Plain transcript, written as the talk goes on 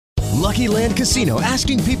Lucky Land Casino,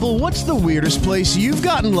 asking people, what's the weirdest place you've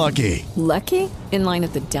gotten lucky? Lucky? In line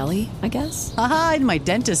at the deli, I guess? Aha, in my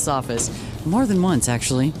dentist's office. More than once,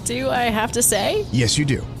 actually. Do I have to say? Yes, you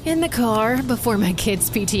do. In the car before my kids'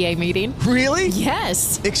 PTA meeting. Really?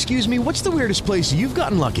 Yes. Excuse me, what's the weirdest place you've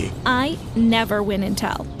gotten lucky? I never win and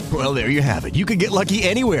tell. Well, there you have it. You can get lucky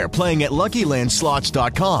anywhere, playing at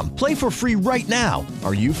LuckyLandSlots.com. Play for free right now.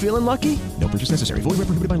 Are you feeling lucky? No purchase necessary. Void where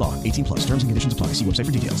prohibited by law. 18 plus. Terms and conditions apply. See website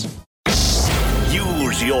for details.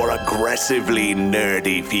 Use your aggressively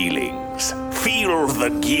nerdy feelings. Feel the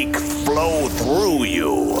geek flow through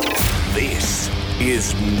you. This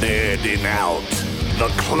is Nerding Out, the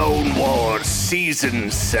Clone Wars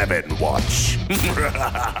Season 7 watch.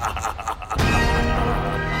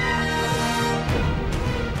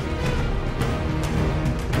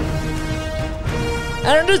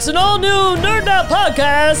 And it's an all-new Nerd Out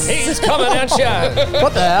podcast. He's coming at you.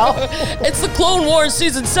 What the hell? It's the Clone Wars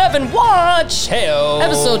Season 7 watch. Heyo.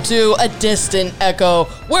 Episode 2, A Distant Echo,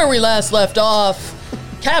 where we last left off.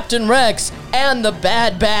 Captain Rex and the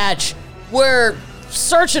Bad Batch were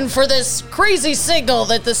searching for this crazy signal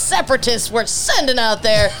that the Separatists were sending out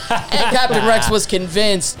there, and Captain Rex was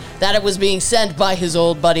convinced that it was being sent by his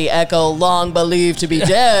old buddy Echo, long believed to be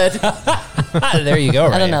dead. There you go,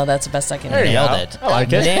 Ray. I don't know, that's the best I can do. Nailed it. I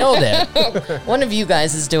like it. Nailed it. One of you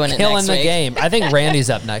guys is doing it Killing next the week. game. I think Randy's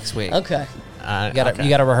up next week. Okay. You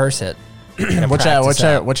gotta rehearse it.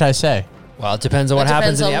 Which I say? Well, it depends on what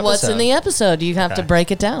happens in the episode. What's in the episode. You have to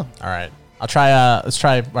break it down. All right. I'll try. Let's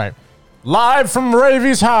try. Right. Live from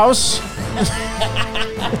Ravi's house.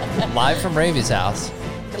 Live from Ravi's house.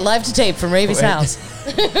 Live to tape from Ravi's house.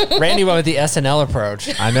 Randy went with the SNL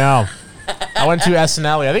approach. I know. I went to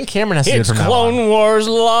SNL. I think Cameron has to do it It's from now on. Clone Wars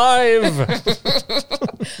Live.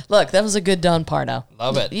 Look, that was a good Don Pardo.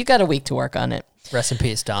 Love it. You got a week to work on it. Rest in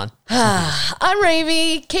peace, Don. I'm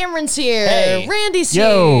Ravi. Cameron's here. Hey. Randy's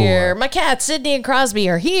Yo. here. My cats, Sydney and Crosby,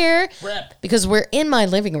 are here. Because we're in my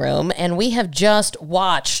living room, and we have just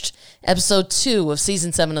watched episode 2 of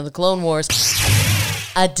season 7 of the Clone Wars,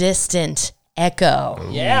 A Distant Echo.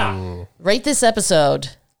 Yeah. Rate this episode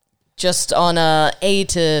just on a A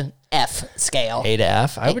to F scale. A to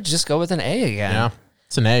F. I would just go with an A again. Yeah.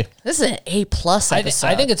 It's an A. This is an A plus episode.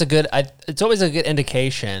 I think it's a good. It's always a good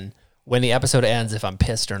indication when the episode ends if I'm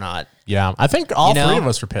pissed or not. Yeah. I think all You know? three of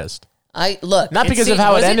us were pissed. Not Not because of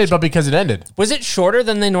how it ended, but because it ended. Was it shorter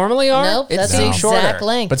than they normally are? Nope, that's the exact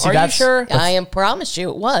length. But see, Are that's, you sure? I am promised you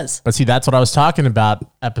it was. But see, that's what I was talking about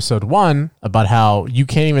episode 1, about how you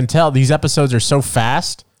can't even tell. These episodes are so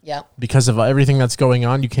fast Yeah. because of everything that's going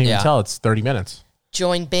on. You can't even Yeah. tell. It's 30 minutes.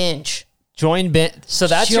 Join binge. Join binge. So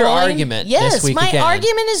that's your Join- argument Yes, this week my again.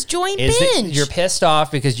 argument is join Is that binge. you're pissed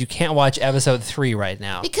off because you can't watch episode 3 right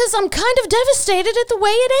now. Because I'm kind of devastated at the way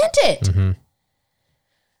it ended. Mm-hmm.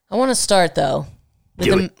 I want to start, though, with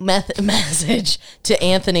a message to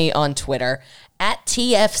Anthony on Twitter, at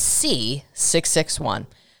TFC661,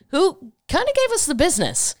 who kind of gave us the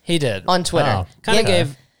business He did. on Twitter. Oh, Kind of Yeah.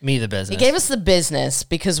 gave me the business. He gave us the business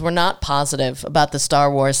because we're not positive about the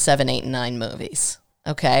Star Wars 7, 8, and 9 movies.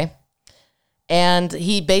 Okay? And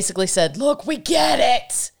he basically said, look, we get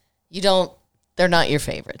it. They're not your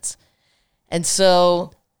favorites. And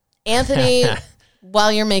so, Anthony,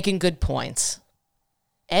 while you're making good points,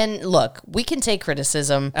 and look, we can take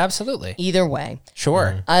criticism Absolutely. either way.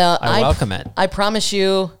 Sure. I welcome it. I promise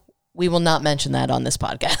you, we will not mention that on this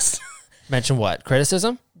podcast. Mention what?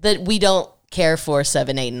 Criticism? That we don't care for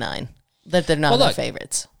 7, 8, and 9. That they're not Well, our look,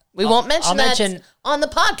 favorites. We won't mention I'll that mention- on the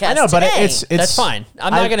podcast. I know, but today. it's That's fine.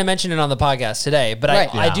 I'm not going to mention it on the podcast today, but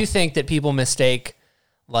Right. I Yeah. do think that people mistake,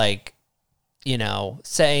 like,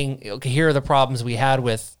 saying, okay, here are the problems we had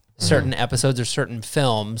with certain episodes or certain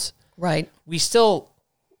films. right. We still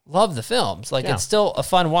love the films. Like, Yeah. it's still a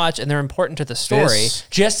fun watch, and they're important to the story, This-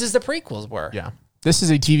 just as the prequels were. Yeah. This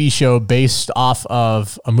is a TV show based off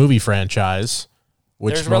of a movie franchise.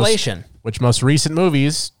 There's relation. Which most recent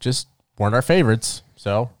movies just weren't our favorites.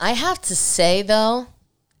 So, I have to say, though,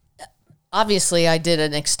 obviously, I did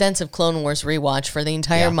an extensive Clone Wars rewatch for the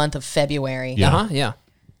entire month of February. Yeah. Uh-huh, yeah.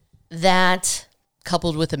 That,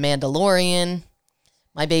 coupled with The Mandalorian,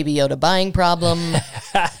 my Baby Yoda buying problem.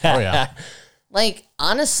 oh yeah. Like,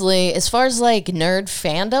 honestly, as far as like nerd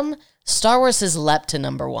fandom, Star Wars has leapt to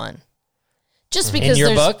number 1. Just because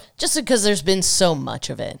your book? Just because there's been so much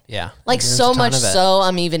of it. Yeah. Like, There's so a ton much of it. so,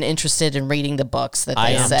 I'm even interested in reading the books that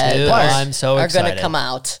I they am said too. I'm so are going excited. to come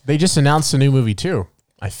out. They just announced a new movie too,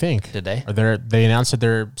 I think. Did they? Or they announced that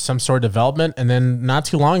they're some sort of development, and then not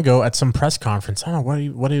too long ago at some press conference, I don't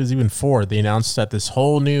know what it was even for. They announced that this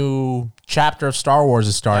whole new chapter of Star Wars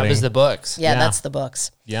is starting. That was the books. Yeah, Yeah. that's the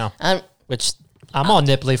books. yeah. Which I'm all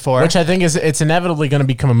nipply for Which it. I think it's inevitably going to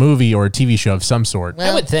become a movie or a TV show of some sort.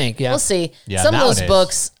 I would think, yeah. We'll see. Yeah, Some of those nowadays.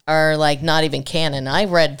 books are like not even canon. I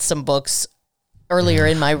read some books earlier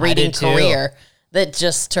in my reading did too. career that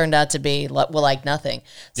just turned out to be like nothing.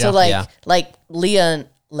 So Yeah. like Leia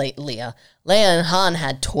and Han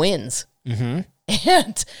had twins. Mm-hmm.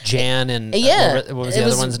 And Jan and yeah, what was it the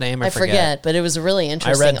other one's name? I forget, but it was a really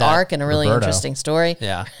interesting that. arc and a really Roberto. interesting story.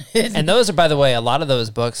 Yeah. And those are, by the way, a lot of those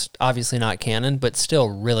books, obviously not canon, but still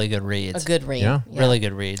really good reads. A good read. Yeah. Really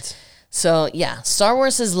good reads. So yeah, Star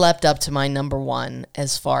Wars has leapt up to my number one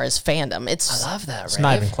as far as fandom. It's Love that, It's right?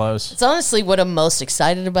 not even close. it's honestly what I'm most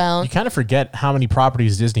excited about. You kind of forget how many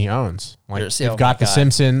properties Disney owns. Like There's- they've oh got my The God.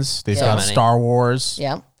 Simpsons, they've So got many. Star Wars,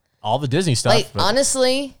 Yeah. all the Disney stuff. Like but-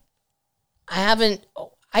 honestly, I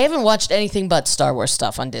haven't watched anything but Star Wars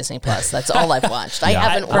stuff on Disney Plus. That's all I've watched. I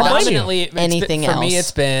haven't watched Predominantly, it's been- anything for else. me,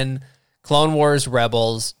 it's been Clone Wars,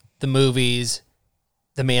 Rebels, the movies,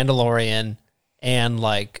 The Mandalorian, and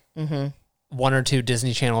like one or two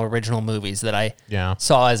Disney Channel original movies that I Yeah.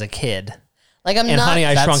 saw as a kid. like I'm And not. Honey, I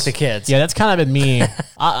That's- Shrunk the Kids. Yeah, that's kind of been me.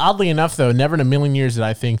 Oddly enough, though, never in a million years did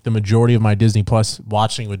I think the majority of my Disney Plus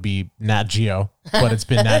watching would be Nat Geo, but it's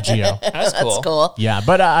been Nat Geo. That's cool. That's cool. Yeah,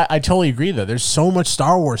 but I totally agree, though. There's so much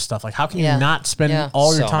Star Wars stuff. Like, how can Yeah. you not spend Yeah.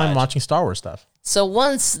 all your So time much. watching Star Wars stuff? So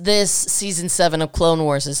once this season 7 of Clone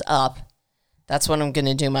Wars is up, that's when I'm going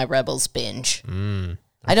to do my Rebels binge.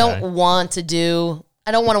 I don't want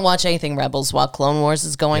to watch anything Rebels while Clone Wars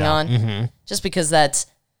is going Yeah. on, just because that's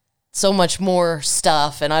so much more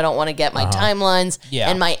stuff, and I don't want to get my timelines Yeah.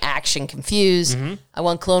 and my action confused. I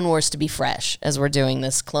want Clone Wars to be fresh as we're doing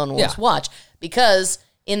this Clone Wars Yeah. watch, because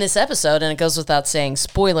in this episode, and it goes without saying,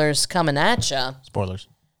 spoilers coming at you, Spoilers.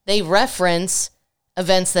 they reference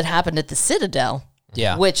events that happened at the Citadel,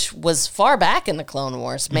 Yeah. which was far back in the Clone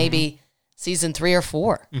Wars, maybe season 3 or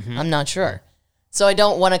 4. I'm not sure. So I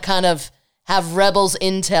don't want to kind of have Rebels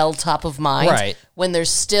intel top of mind Right. when there's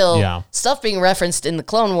still Yeah. stuff being referenced in the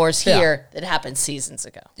Clone Wars here that happened seasons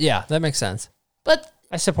ago. Yeah, that makes sense. But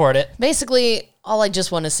I support it. basically, all I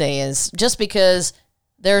just want to say is just because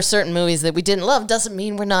there are certain movies that we didn't love doesn't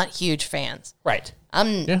mean we're not huge fans. Right.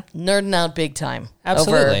 I'm nerding out big time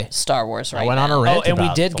Absolutely. over Star Wars right I went now. on a rant Oh, and we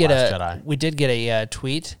about did The get Last a Jedi.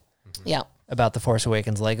 tweet Yeah. about the Force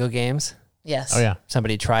Awakens Lego games. Yes. Oh, yeah.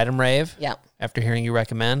 Somebody tried them, rave. Yeah. After hearing you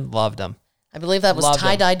recommend, loved them. I believe that was Loved 'em.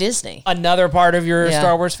 Tie-Dye Disney. Another part of your Yeah.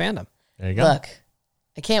 Star Wars fandom. There you go. Look,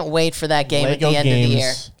 I can't wait for that game Lego at the end of the year.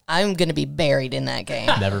 games. I'm going to be buried in that game.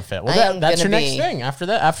 Never fit. Well, I am that's your gonna next be- thing. After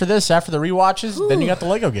the rewatches, then you got the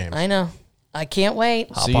Lego games. I know. I can't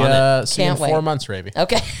wait. See on ya see you in Can't 4 wait. months, Ravi.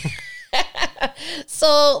 Okay.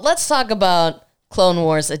 So let's talk about Clone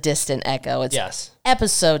Wars: A Distant Echo. It's Yes.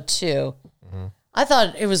 episode 2. I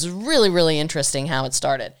thought it was really, really interesting how it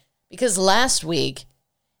started, because last week,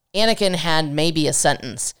 Anakin had maybe a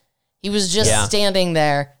sentence. He was just Yeah. standing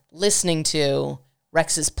there listening to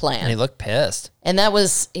Rex's plan. And he looked pissed. And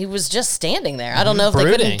he was just standing there. I don't know if they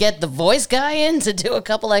Brooding. couldn't get the voice guy in to do a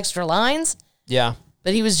couple extra lines, Yeah.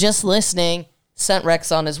 but he was just listening, sent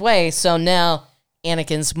Rex on his way. So now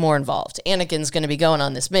Anakin's more involved. Anakin's going to be going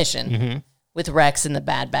on this mission with Rex and the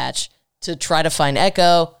Bad Batch to try to find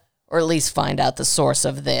Echo, or at least find out the source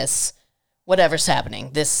of this, whatever's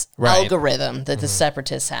happening, this Right. algorithm that the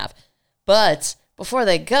Separatists have. But before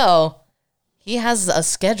they go, he has a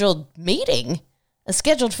scheduled meeting, a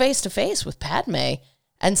scheduled face-to-face with Padme,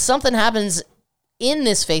 and something happens in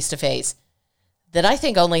this face-to-face that I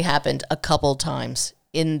think only happened a couple times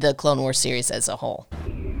in the Clone Wars series as a whole.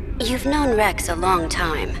 You've known Rex a long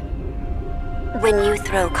time. When you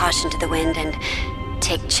throw caution to the wind and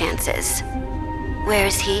take chances, where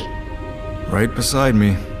is he? Right beside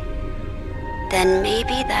me. Then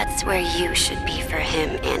maybe that's where you should be for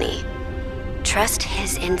him, Annie. Trust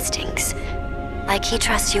his instincts, like he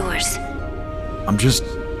trusts yours. I'm just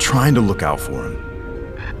trying to look out for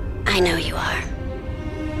him. I know you are.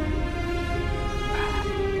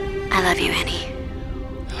 I love you, Annie.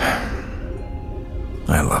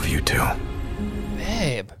 I love you too.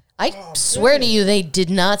 Babe. I swear to you, they did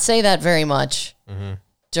not say that very much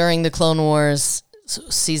during the Clone Wars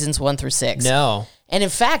seasons 1 through 6. No. And in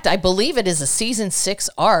fact, I believe it is a season 6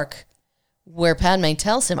 arc where Padme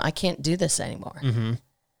tells him, I can't do this anymore.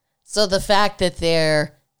 So the fact that they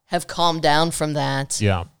have calmed down from that,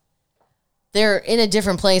 Yeah. they're in a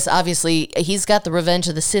different place. Obviously, he's got the Revenge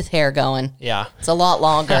of the Sith hair going. Yeah. It's a lot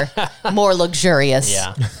longer, more luxurious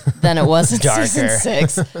Yeah. than it was in Darker. season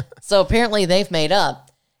 6. So apparently they've made up.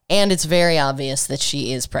 And it's very obvious that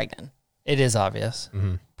she is pregnant. It is obvious.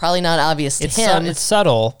 Probably not obvious to him. It's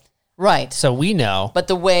subtle, Right. so we know. But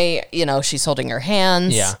the way, she's holding her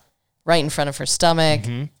hands. Yeah. right in front of her stomach.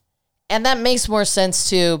 And that makes more sense,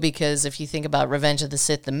 too, because if you think about Revenge of the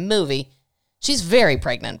Sith, the movie, she's very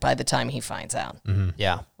pregnant by the time he finds out.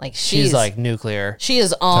 Yeah. Like She's like nuclear. She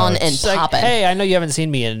is on and She's like, popping. hey, I know you haven't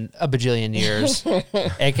seen me in a bajillion years.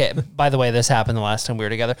 Okay, by the way, this happened the last time we were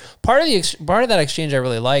together. Part of that exchange I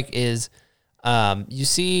really like is you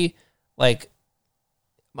see like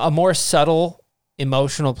a more subtle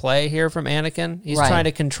emotional play here from Anakin. He's Right. trying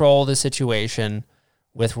to control the situation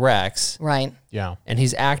with Rex. Right. Yeah. And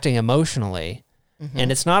he's acting emotionally.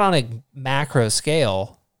 And it's not on a macro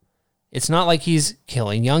scale. It's not like he's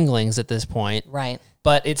killing younglings at this point. Right.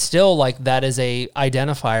 But it's still like that is a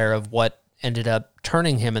identifier of what ended up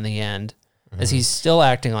turning him in the end, as he's still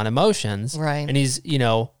acting on emotions. Right. And he's,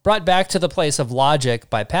 brought back to the place of logic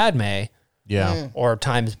by Padme. Yeah. Or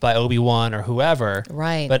times by Obi-Wan or whoever.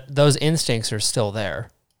 Right. But those instincts are still there.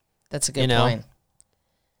 That's a good point.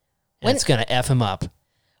 And it's going to F him up.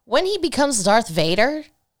 When he becomes Darth Vader,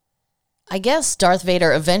 I guess Darth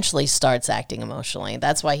Vader eventually starts acting emotionally.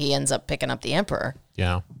 That's why he ends up picking up the Emperor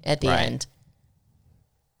Yeah. at the Right. end.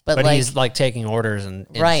 But he's like taking orders and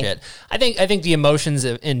Right. shit. I think the emotions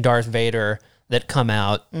in Darth Vader that come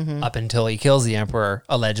out up until he kills the Emperor,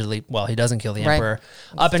 allegedly. Well, he doesn't kill the Right. Emperor.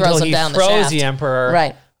 Up Throws until him he down the throws shaft. the Emperor.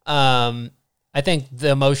 Right. I think the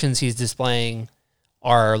emotions he's displaying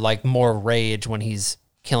are like more rage when he's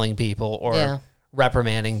killing people or Yeah.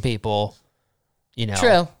 reprimanding people.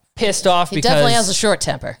 True. Pissed off He because definitely has a short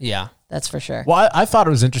temper. Yeah. That's for sure. Well, I thought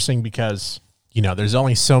it was interesting because, there's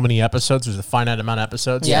only so many episodes. There's a finite amount of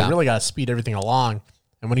episodes. So Yeah. you really got to speed everything along.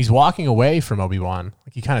 And when he's walking away from Obi-Wan,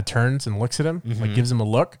 like he kind of turns and looks at him, like gives him a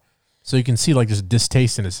look. So you can see like this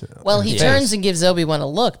distaste in his Well, in he his turns face. and gives Obi-Wan a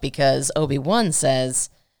look because Obi-Wan says,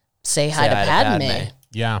 say hi to Padme.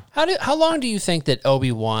 Yeah. How long do you think that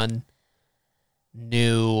Obi-Wan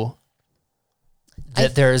knew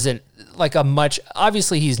that there's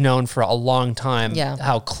obviously he's known for a long time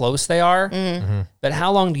how close they are, but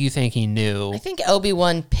how long do you think he knew? I think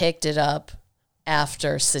Obi-Wan picked it up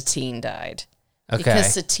after Satine died. Okay.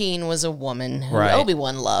 Because Satine was a woman who Right.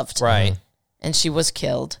 Obi-Wan loved. Right. And she was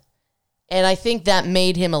killed. And I think that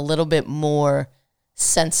made him a little bit more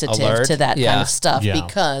sensitive Alert? to that kind Yeah. of stuff Yeah.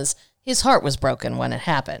 because his heart was broken when it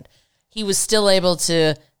happened. He was still able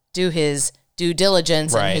to do his due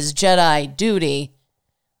diligence Right. and his Jedi duty,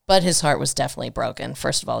 but his heart was definitely broken.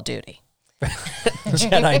 First of all, duty.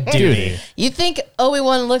 Jedi duty. You think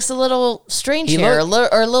Obi-Wan looks a little strange He here,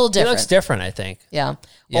 look- or a little He different? looks different, I think. Yeah.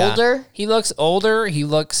 Yeah. Older? He looks older. He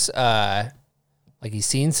looks like he's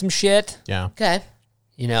seen some shit. Yeah. Okay.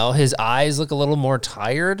 His eyes look a little more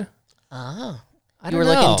tired. Oh. I You don't were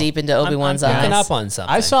know. looking deep into Obi-Wan's I'm picking eyes. up on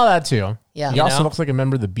something. I saw that too. Yeah. He You also know? looks like a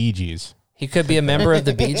member of the Bee Gees. He could be a member of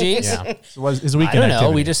the Bee Gees. Yeah. It was his I weekend don't know.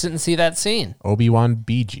 activity. We just didn't see that scene. Obi-Wan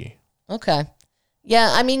BG. Okay.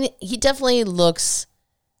 Yeah, I mean, he definitely looks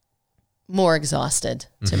more exhausted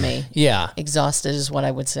to me. Yeah. Exhausted is what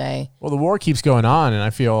I would say. Well, the war keeps going on, and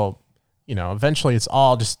I feel, eventually it's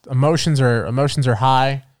all just emotions are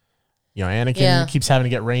high. Anakin Yeah. keeps having to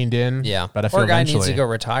get reined in. Yeah. But I feel Poor guy eventually needs to go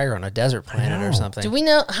retire on a desert planet or know. something. Do we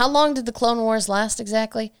know how long did the Clone Wars last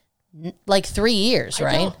exactly? Like 3 years,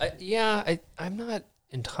 right? I'm not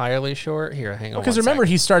entirely sure. Here, hang on. Because one remember, sec.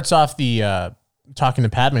 he starts off the talking to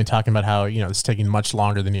Padme, talking about how it's taking much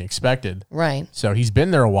longer than he expected. Right. So he's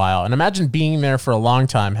been there a while, and imagine being there for a long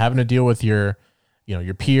time, having to deal with your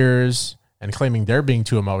peers and claiming they're being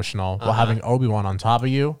too emotional while having Obi-Wan on top of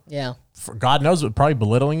you. Yeah. For God knows what, probably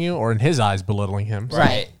belittling you, or in his eyes, belittling him. So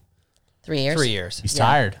Right. 3 years. 3 years. he's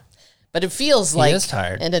tired. But it feels like is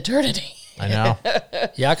tired. an eternity. I know.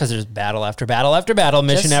 Yeah, because there's battle after battle after battle,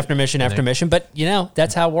 mission Just- after mission after mission. But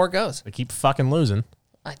that's how war goes. They keep fucking losing.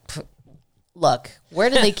 Look, where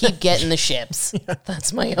do they keep getting the ships?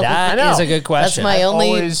 That's my only. That is a good question. That's my I've only.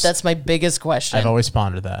 always- That's my biggest question. I've always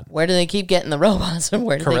pondered that. Where do they keep getting the robots, and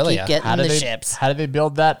where do they Corellia. keep getting How the did they ships? How did they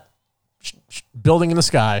build that building in the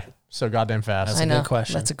sky so goddamn fast? I a know. good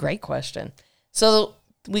question. That's a great question. So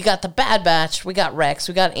we got the Bad Batch, we got Rex,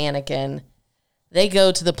 we got Anakin. They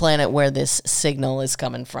go to the planet where this signal is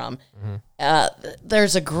coming from.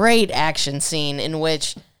 There's a great action scene in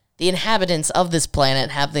which the inhabitants of this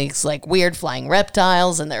planet have these like weird flying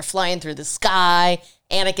reptiles, and they're flying through the sky.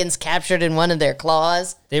 Anakin's captured in one of their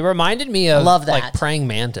claws. They reminded me of Love like that. praying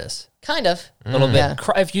mantis. Kind of. A little bit. Yeah.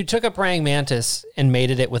 If you took a praying mantis and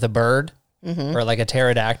mated it with a bird or like a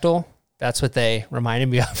pterodactyl, that's what they reminded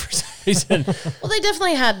me of for some reason. Well, they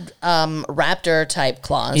definitely had raptor type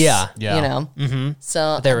claws. Yeah. Yeah. Mm-hmm.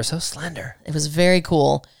 So They were so slender. it was very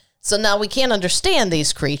cool. So now we can't understand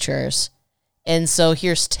these creatures. And so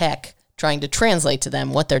here's Tech trying to translate to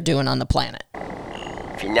them what they're doing on the planet.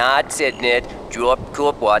 Finansetnet,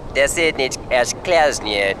 jobkopot, desetnet as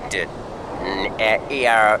klasnet.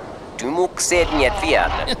 Du muksetnet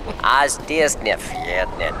fjerne. As desnet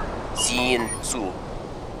fjerne. Sin zu.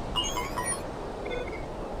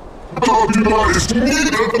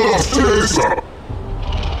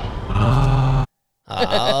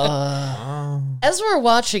 As we're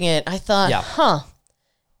watching it, I thought,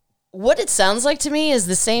 what it sounds like to me is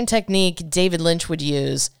the same technique David Lynch would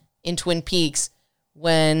use in Twin Peaks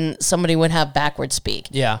when somebody would have backward speak.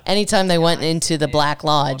 Yeah. Anytime they went into the Black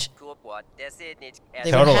Lodge,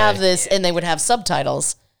 they would have this, and they would have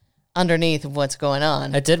subtitles underneath of what's going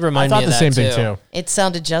on. It did remind me of that, same thing too. It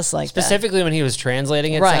sounded just like Specifically when he was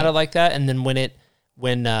translating, it Right. sounded like that. And then when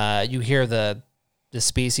you hear the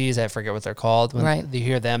species, I forget what they're called, when Right. you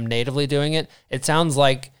hear them natively doing it, it sounds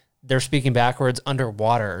like they're speaking backwards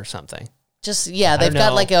underwater or something. Just, they've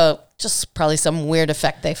got like probably some weird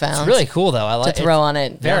effect they found. It's really cool though. I like to throw on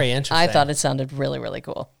it. Very interesting. I thought it sounded really, really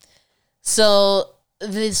cool. So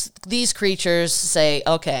these creatures say,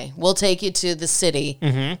 okay, we'll take you to the city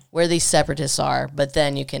where these separatists are, but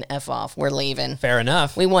then you can F off. We're leaving. Fair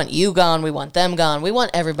enough. We want you gone. We want them gone. We want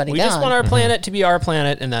everybody We gone. just want our planet to be our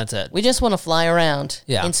planet, and that's it. We just want to fly around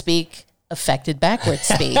and speak affected backwards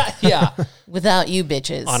speak. Yeah. Without you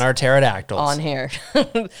bitches. On our pterodactyls. On here.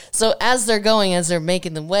 So as they're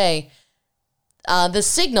making the way, the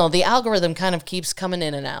signal, the algorithm kind of keeps coming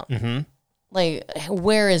in and out. Mm-hmm. Like,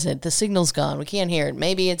 where is it? The signal's gone. We can't hear it.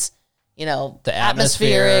 Maybe it's, the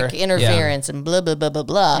atmospheric atmosphere. interference and blah, blah, blah, blah,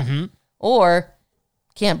 blah. Mm-hmm. Or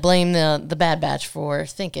can't blame the Bad Batch for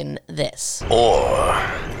thinking this. Or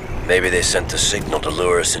maybe they sent the signal to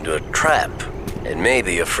lure us into a trap, and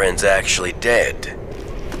maybe your friend's actually dead.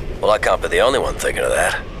 Well, I can't be the only one thinking of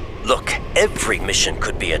that. Look, every mission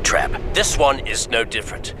could be a trap. This one is no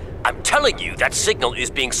different. I'm telling you, that signal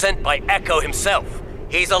is being sent by Echo himself.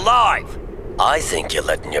 He's alive. I think you're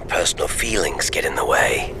letting your personal feelings get in the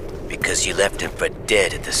way, because you left him for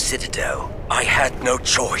dead at the Citadel. I had no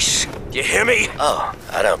choice. You hear me? Oh,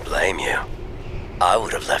 I don't blame you. I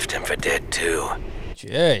would have left him for dead too.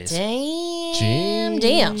 Jeez.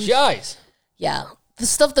 Damn. Jeez. Yeah. The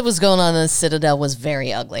stuff that was going on in the Citadel was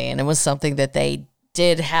very ugly, and it was something that they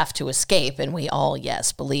did have to escape, and we all,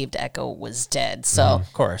 believed Echo was dead. So,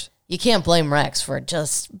 Of course. you can't blame Rex for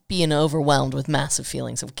just being overwhelmed with massive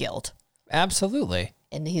feelings of guilt. Absolutely.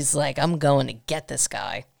 And he's like, I'm going to get this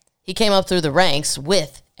guy. He came up through the ranks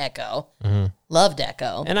with Echo. Loved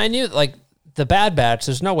Echo. And I knew, the Bad Batch,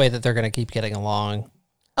 there's no way that they're going to keep getting along.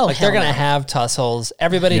 Oh, they're going to no. have tussles.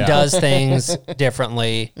 Everybody does things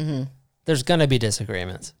differently. There's going to be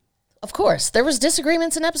disagreements. Of course. There was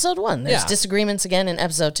disagreements in episode 1. There's Yeah. disagreements again in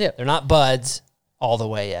episode 2. They're not buds all the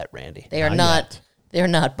way yet, Randy. They are not. They're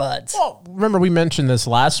not buds. Well, remember we mentioned this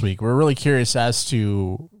last week. We're really curious as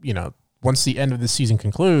to, once the end of the season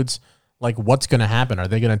concludes, what's going to happen? Are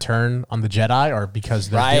they going to turn on the Jedi, or because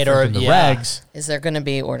they're different than the regs? Is there going to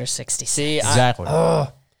be Order 66? See, Exactly.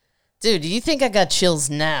 Dude, you think I got chills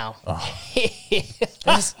now?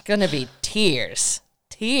 There's going to be tears.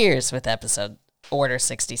 Tears with episode Order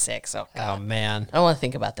 66. Oh, God. Oh, man. I don't want to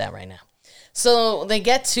think about that right now. So they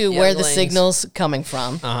get to where the Younglings. signal's coming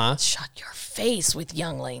from. Uh-huh. Shut your face with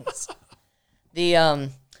younglings. The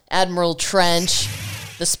Admiral Trench,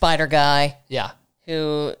 the spider guy, Yeah.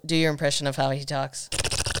 who, do your impression of how he talks.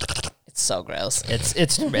 It's so gross.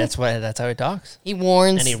 That's how he talks. He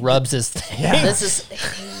warns. And he rubs his thing.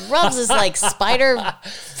 He rubs his spider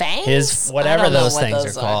fangs. His I whatever don't know those what things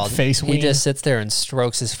those are called. Face He ween. just sits there and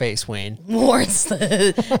strokes his face ween. Warns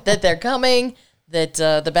that they're coming, that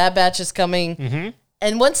the Bad Batch is coming. Mm-hmm.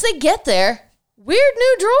 And once they get there, weird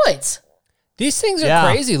new droids. These things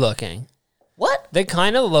are crazy looking. What? They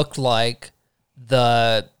kind of look like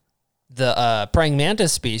the praying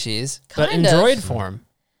mantis species, but in Kind of. droid form.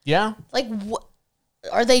 Yeah.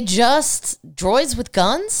 Are they just droids with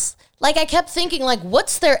guns? I kept thinking,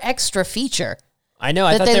 what's their extra feature? I know.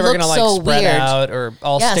 I That thought they they were look going to so spread weird. out or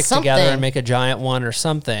all Yeah, stick together something. and make a giant one or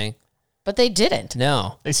something. But they didn't.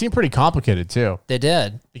 No, They seem pretty complicated too, they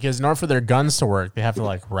did. because in order for their guns to work, they have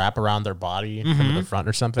to wrap around their body and come to the front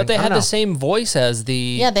or something. But they I had don't the know. same voice as the.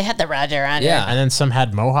 Yeah, they had the Roger. Yeah. And then some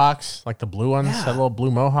had mohawks, like the blue ones had a little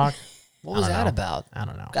blue mohawk. What was that about? I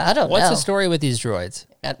don't know. I don't What's know. the story with these droids?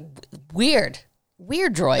 Weird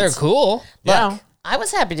droids. They're cool. Yeah. I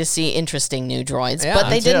was happy to see interesting new droids, Yeah, but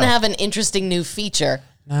they me didn't too. have an interesting new feature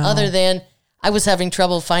other than I was having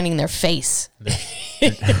trouble finding their face. Their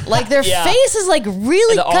Yeah. face is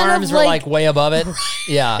really And the kind arms of were way above it.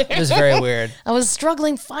 Yeah, it was very weird. I was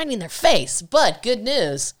struggling finding their face, but good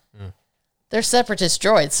news. They're separatist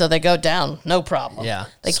droids, so they go down, no problem. Yeah,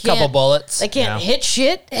 They just a couple can't- bullets. They can't hit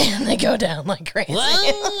shit, and they go down like crazy.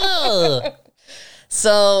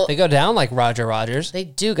 So They go down like Roger Rogers. they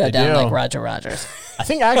do go They down do. like Roger Rogers. I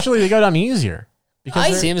think actually they go down easier. Because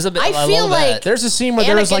I- there- Seems a bit. I a feel little like bit. there's a scene where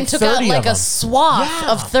there was Anakin like took 30 out like of them. a swath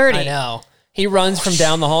of 30. I know. He runs from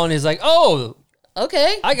down the hall and he's like, "Oh,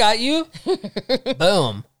 Okay. I got you."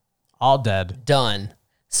 Boom. All dead. Done.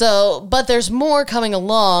 So, but there's more coming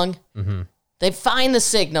along. Mm-hmm. They find the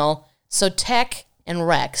signal. So Tech and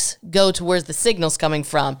Rex go to where the signal's coming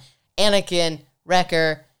from. Anakin,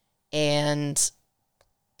 Wrecker, and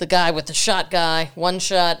the guy with the shot guy. One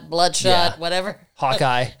shot, bloodshot, Yeah. whatever.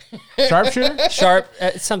 Hawkeye. Sharpshooter? Sharp.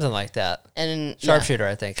 Something like that. And Sharpshooter,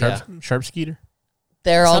 I think. Yeah. Sharpskeeter?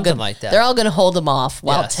 they're all Something gonna, like that. They're all going to hold them off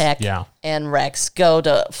while Yes. Tech Yeah. and Rex go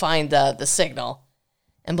to find the signal.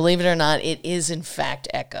 And believe it or not, it is in fact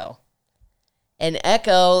Echo. And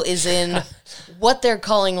Echo is in what they're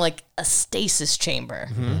calling like a stasis chamber.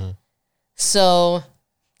 So,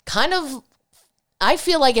 kind of, I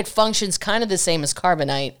feel like it functions kind of the same as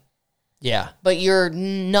Carbonite, Yeah. but you're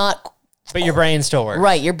not But your brain still works.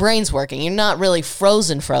 right. Your brain's working. You're not really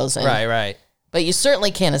frozen. Right. But you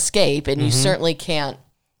certainly can't escape, and you certainly can't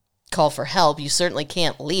call for help. You certainly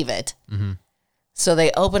can't leave it. So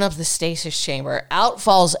they open up the stasis chamber. Out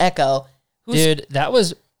falls Echo. Dude, that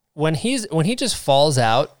was when he just falls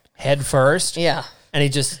out head first. Yeah. And he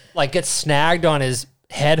just like gets snagged on his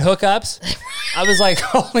head hookups. I was like,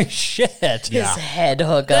 holy shit. His head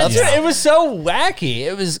hookup. That's it. It was so wacky.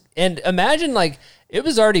 It was, and imagine like it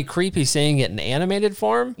was already creepy seeing it in animated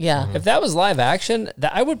form. Yeah. If that was live action,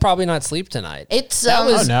 I would probably not sleep tonight. It's that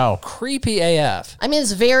was Oh, no. creepy AF. I mean,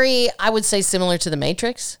 it's very, I would say, similar to the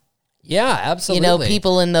Matrix. Yeah, absolutely. You know,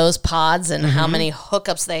 people in those pods and how many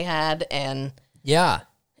hookups they had, and Yeah.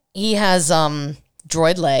 he has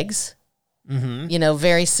droid legs. You know,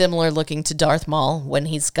 very similar looking to Darth Maul when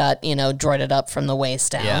he's got, you know, droided up from the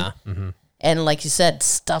waist down. Yeah. And like you said,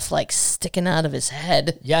 stuff like sticking out of his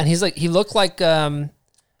head. Yeah, and he's like, he looked like to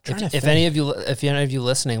if think. any of you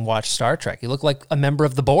listening watch Star Trek, he looked like a member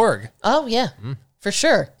of the Borg. Oh, yeah, for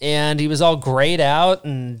sure. And he was all grayed out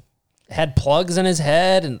and had plugs in his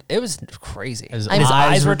head, and it was crazy. His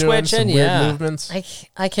eyes were doing some twitching. weird Yeah, movements.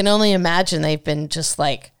 I can only imagine they've been just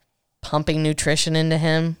like pumping nutrition into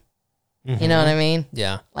him. You know what I mean?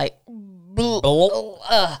 yeah. Like,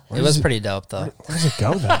 It was pretty dope though. Where does it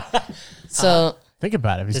go, though? so Think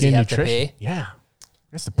about it. If he's Does he getting have to nutrition. pee? Yeah.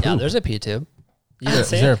 That's the poop. Yeah, there's a P tube. You didn't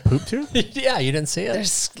see Is there a it? poop tube? Yeah, you didn't see it.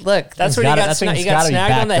 there's look. That's Thing's where he gotta- got, that thing's he got gotta be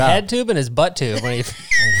snagged on the backed up. head tube and his butt tube when he.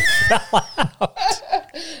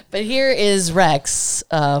 But here is Rex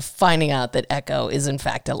finding out that Echo is in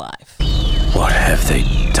fact alive. What have they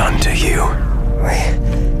done to you?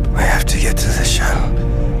 We have to get to the shuttle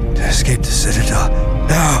to escape the Citadel.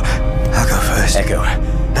 No, I'll go first. Echo.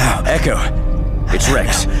 No, Echo. It's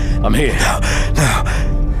Rex. I'm here. no.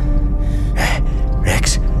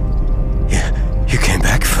 Rex, you came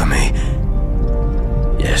back for me.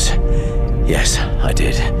 Yes, I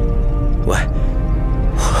did. What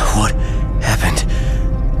happened?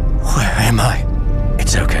 Where am I?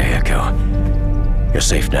 It's okay, Echo. You're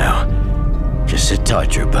safe now. Just sit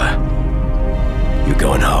tight, Trooper. You're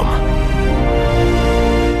going home.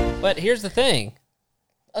 But here's the thing.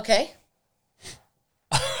 Okay.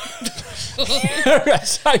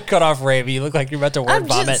 I cut off Ravi. You look like you're about to word I'm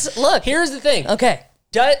vomit. just- look. Here's the thing. Okay.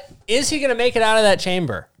 Is he going to make it out of that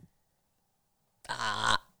chamber?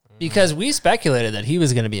 Because we speculated that he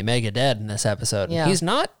was going to be mega dead in this episode. Yeah. He's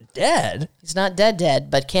not dead. He's not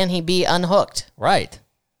dead, but can he be unhooked? Right.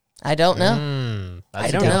 I don't know. That's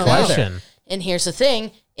I don't a good know question. And here's the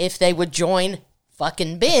thing: if they would join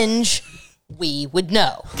fucking Binge, we would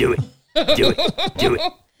know. Do it. Do it. Do it.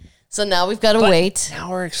 So now we've got to wait.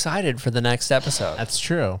 Now we're excited for the next episode. That's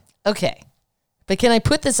true. Okay, but can I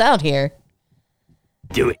put this out here?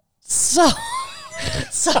 Do it. So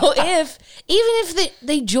if even if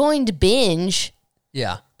they joined Binge,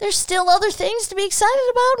 Yeah. there's still other things to be excited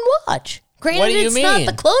about and watch. Granted, What do you it's not mean?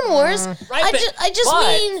 the Clone Wars. Right, I just but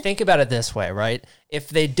mean think about it this way, right? If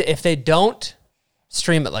they don't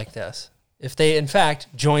stream it like this, if they in fact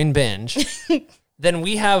join Binge, then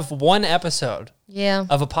we have one episode yeah.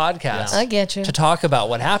 of a podcast I get you. to talk about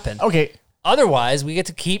what happened. Okay. Otherwise, we get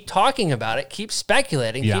to keep talking about it, keep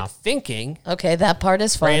speculating, Yeah. keep thinking. Okay, that part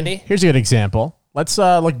is fun. Randy, Here's a good example. Let's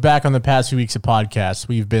look back on the past few weeks of podcasts.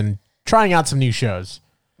 We've been trying out some new shows.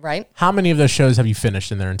 Right? How many of those shows have you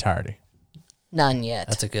finished in their entirety? None yet.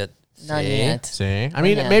 that's a good. None See? yet. See? I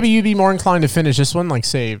mean, yet. maybe you'd be more inclined to finish this one, like,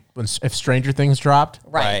 say, if Stranger Things dropped.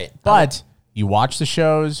 Right. But you watch the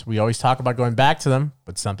shows. We always talk about going back to them,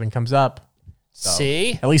 but something comes up. So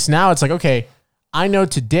See? at least now it's like, okay, I know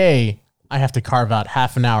today I have to carve out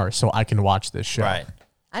half an hour so I can watch this show. Right.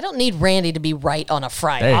 I don't need Randy to be right on a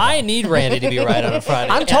Friday. There you go. I need Randy to be right on a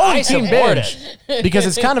Friday. I'm and totally I team support binge it. because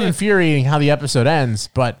it's kind of infuriating how the episode ends.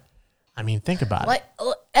 But I mean, think about Like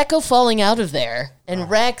Echo falling out of there and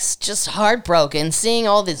Rex just heartbroken, seeing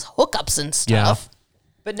all these hookups and stuff.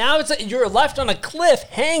 But now it's you're left on a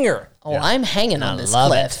cliffhanger. Oh, I'm hanging on this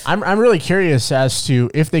love cliff. it. I'm really curious as to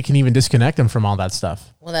if they can even disconnect him from all that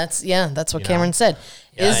stuff. Well, that's what Cameron said.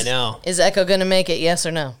 Yeah, I know. Is Echo going to make it? Yes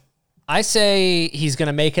or no? I say he's going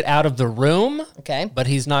to make it out of the room. Okay. But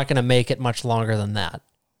he's not going to make it much longer than that.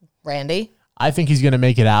 Randy? I think he's going to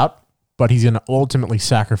make it out, but he's going to ultimately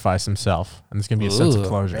sacrifice himself, and there's going to be a sense of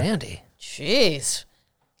closure. Randy. Jeez.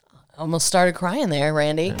 Almost started crying there,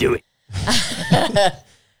 Randy. Do it.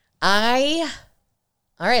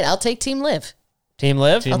 All right, I'll take Team Liv. Team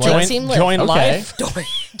Liv? I'll take Team Liv. Join Okay. life?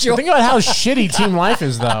 Think about how shitty Team Life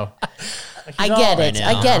is, though. I get it.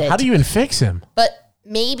 I get it. How do you even fix him? But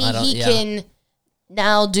maybe he can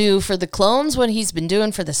now do for the clones what he's been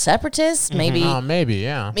doing for the Separatists. Maybe,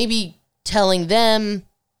 yeah. Maybe telling them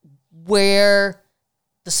where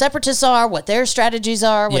the Separatists are, what their strategies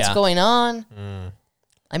are, what's going on.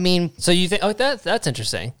 I mean, so you think? Oh, that's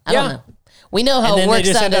interesting. I don't know. We know how it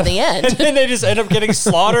works out in the end. And then they just end up getting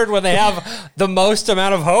slaughtered when they have the most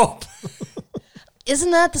amount of hope.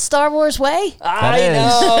 Isn't that the Star Wars way? I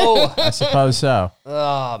know. I suppose so.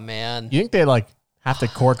 Oh man. You think they like have to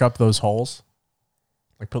cork up those holes?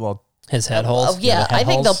 Like put little his head holes? Oh yeah, the head I think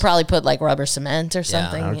holes? they'll probably put like rubber cement or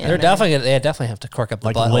something. okay. in They there. definitely have to cork up the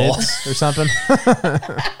like butthole lids or something.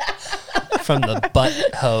 from the butt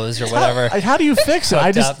hose or whatever. How do you fix it?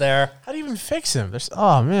 Hooked out there. How do you even fix him?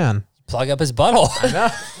 Oh man. Plug up his butthole.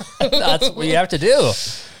 That's what you have to do.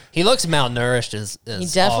 He looks malnourished. He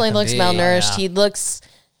definitely looks malnourished. Yeah. He looks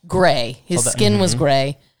gray. His skin was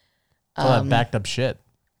gray. All that backed up shit.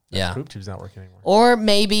 Yeah. Poop tube's not working anymore. Or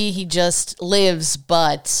maybe he just lives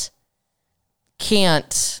but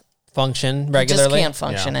can't function Just regularly. can't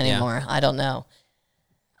function Yeah. anymore. I don't know.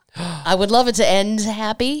 I would love it to end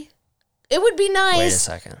happy. It would be nice. Wait a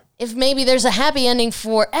second. If maybe there's a happy ending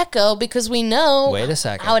for Echo because we know Wait a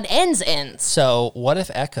second. how it ends. So what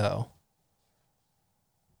if Echo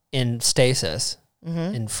in stasis,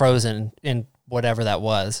 in frozen, in whatever that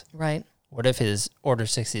was, Right. what if his Order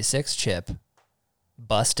 66 chip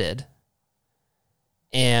busted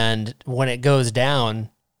and when it goes down,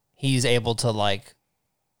 he's able to like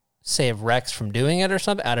save Rex from doing it or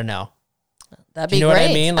something? I don't know. That'd Do be you know great.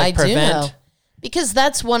 what I mean? Like do prevent. know. Because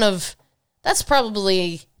that's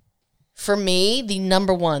probably, for me, the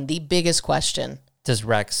number one, the biggest question. Does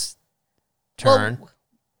Rex turn?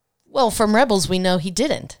 Well, from Rebels, we know he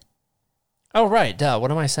didn't. Oh, right. Duh. What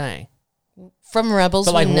am I saying? From Rebels,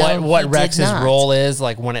 But like we know what he Rex's did not. role is,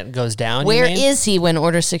 like when it goes down. Where you mean? is he when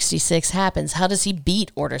Order 66 happens? How does he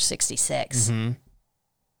beat Order 66? Mhm.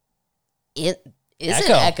 Is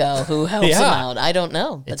Echo. it Echo who helps him Yeah. out? I don't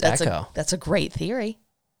know. But It's that's Echo. that's a great theory.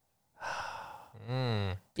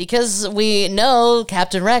 Because we know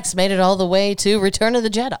Captain Rex made it all the way to Return of the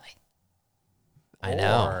Jedi. I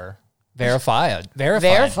know. Verified.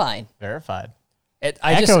 Verified.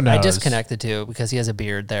 I Echo knows. disconnected too because he has a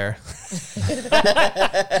beard there.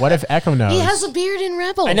 What if Echo knows? He has a beard in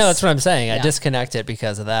Rebels. I know, that's what I'm saying. I Yeah. disconnected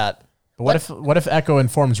because of that. But what if Echo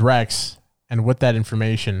informs Rex, and with that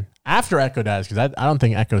information after Echo dies, because I don't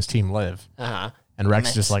think Echo's team live, and Rex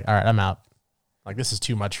is just like, all right, I'm out. Like this is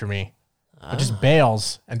too much for me. But just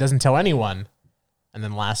bails and doesn't tell anyone, and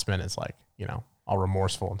then last minute it's like, all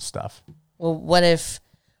remorseful and stuff. Well, what if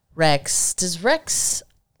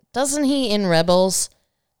doesn't he in Rebels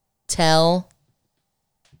tell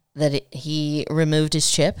that he removed his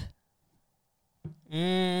chip?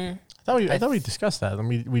 I thought we discussed that, and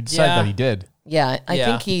we decided that he did. Yeah, I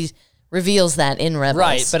think he reveals that in Rebels.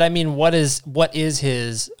 Right, but I mean, what is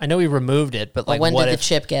his? I know he removed it, but like, when what did if, the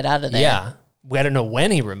chip get out of there? Yeah, I don't know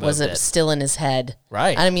when he removed Was it it. still in his head?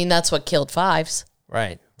 Right. I mean, that's what killed Fives.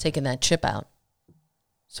 Right. Taking that chip out.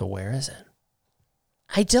 So where is it?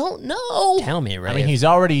 I don't know. Tell me, right? I mean, he's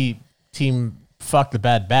already team fuck the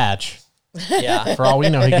Bad Batch. Yeah. For all we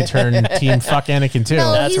know, he could turn team fuck Anakin too.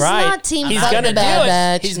 No, That's he's right. not team He's fuck gonna the Bad do it.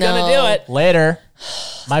 Batch. He's No. gonna do it. Later,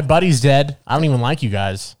 my buddy's dead. I don't even like you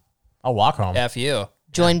guys. I'll walk home. F you.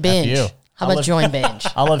 Join binge. you. How I'll about live- join binge?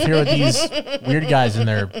 I'll live here with these weird guys in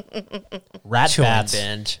their rat Join bats.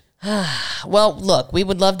 binge. Well, look, we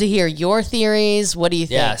would love to hear your theories. What do you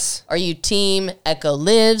think? Yes. Are you team Echo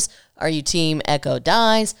lives? Are you team Echo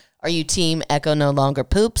dies? Are you team Echo no longer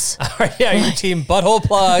poops? Yeah, your team butthole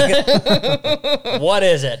plug. What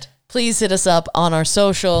is it? Please hit us up on our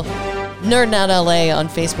social. Nerdin' Out LA on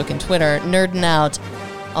Facebook and Twitter, Nerdin' Out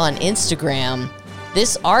on Instagram.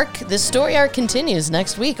 This story arc continues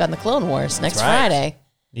next week on the Clone Wars, next Friday.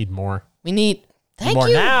 Need more. We need... Thank more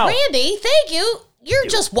you, now. Randy. Thank you. You're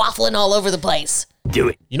just waffling all over the place. Do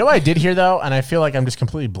it. You know what I did hear, though, and I feel like I'm just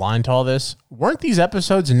completely blind to all this? Weren't these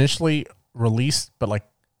episodes initially released, but like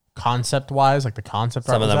concept-wise, like the concept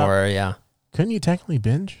art Some of was them out? were, yeah. Couldn't you technically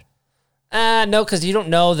binge? No, because you don't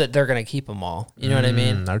know that they're going to keep them all. You know what I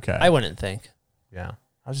mean? Okay. I wouldn't think. Yeah.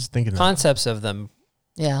 I was just thinking Concepts of them,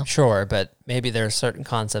 yeah, sure, but maybe there are certain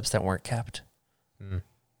concepts that weren't kept. You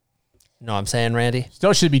know what I'm saying, Randy?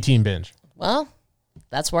 Still should be team binge. Well,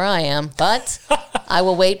 that's where I am, but I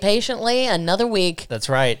will wait patiently another week. That's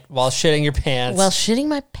right. While shitting your pants. While shitting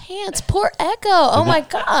my pants. Poor Echo. Oh, my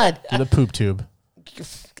God. Do the poop tube.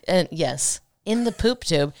 And yes, in the poop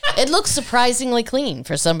tube. It looks surprisingly clean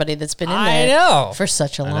for somebody that's been in I there know. for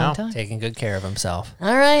such a long time. Taking good care of himself.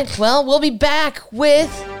 All right. Well, we'll be back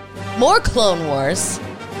with more Clone Wars.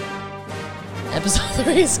 Episode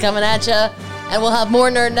 3 is coming at you. And we'll have more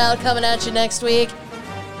Nerdin' Out coming at you next week.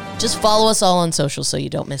 Just follow us all on social so you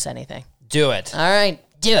don't miss anything. Do it. All right.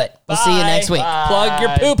 Do it. We'll see you next week. Plug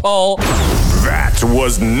your poop hole. That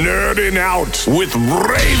was Nerdin' Out with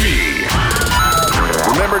Ravy.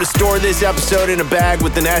 Remember to store this episode in a bag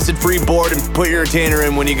with an acid-free board and put your retainer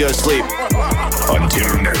in when you go to sleep.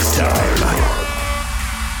 Until next time.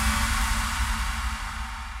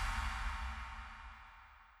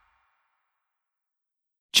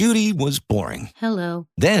 Judy was boring. Hello.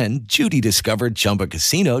 Then Judy discovered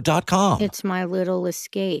ChumbaCasino.com. It's my little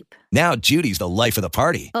escape. Now Judy's the life of the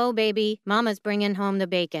party. Oh, baby, mama's bringing home the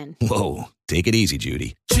bacon. Whoa, take it easy,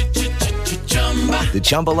 Judy. The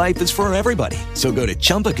Chumba life is for everybody. So go to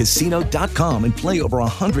ChumbaCasino.com and play over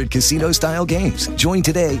 100 casino-style games. Join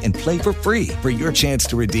today and play for free for your chance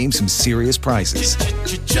to redeem some serious prizes.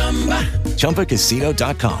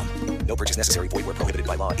 ChumbaCasino.com. No purchase necessary. Void where prohibited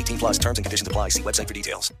by law. 18 plus terms and conditions apply. See website for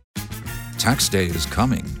details. Tax day is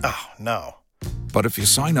coming. Oh, no. But if you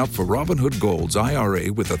sign up for Robinhood Gold's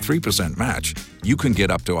IRA with a 3% match, you can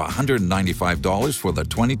get up to $195 for the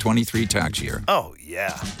 2023 tax year. Oh,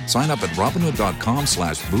 yeah. Sign up at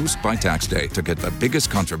Robinhood.com/boost by tax day to get the biggest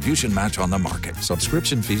contribution match on the market.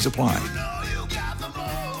 Subscription fees apply.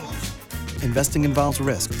 Investing involves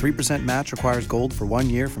risk. 3% match requires gold for 1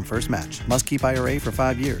 year from first match. Must keep IRA for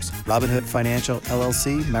 5 years. Robinhood Financial,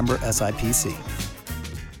 LLC, member SIPC.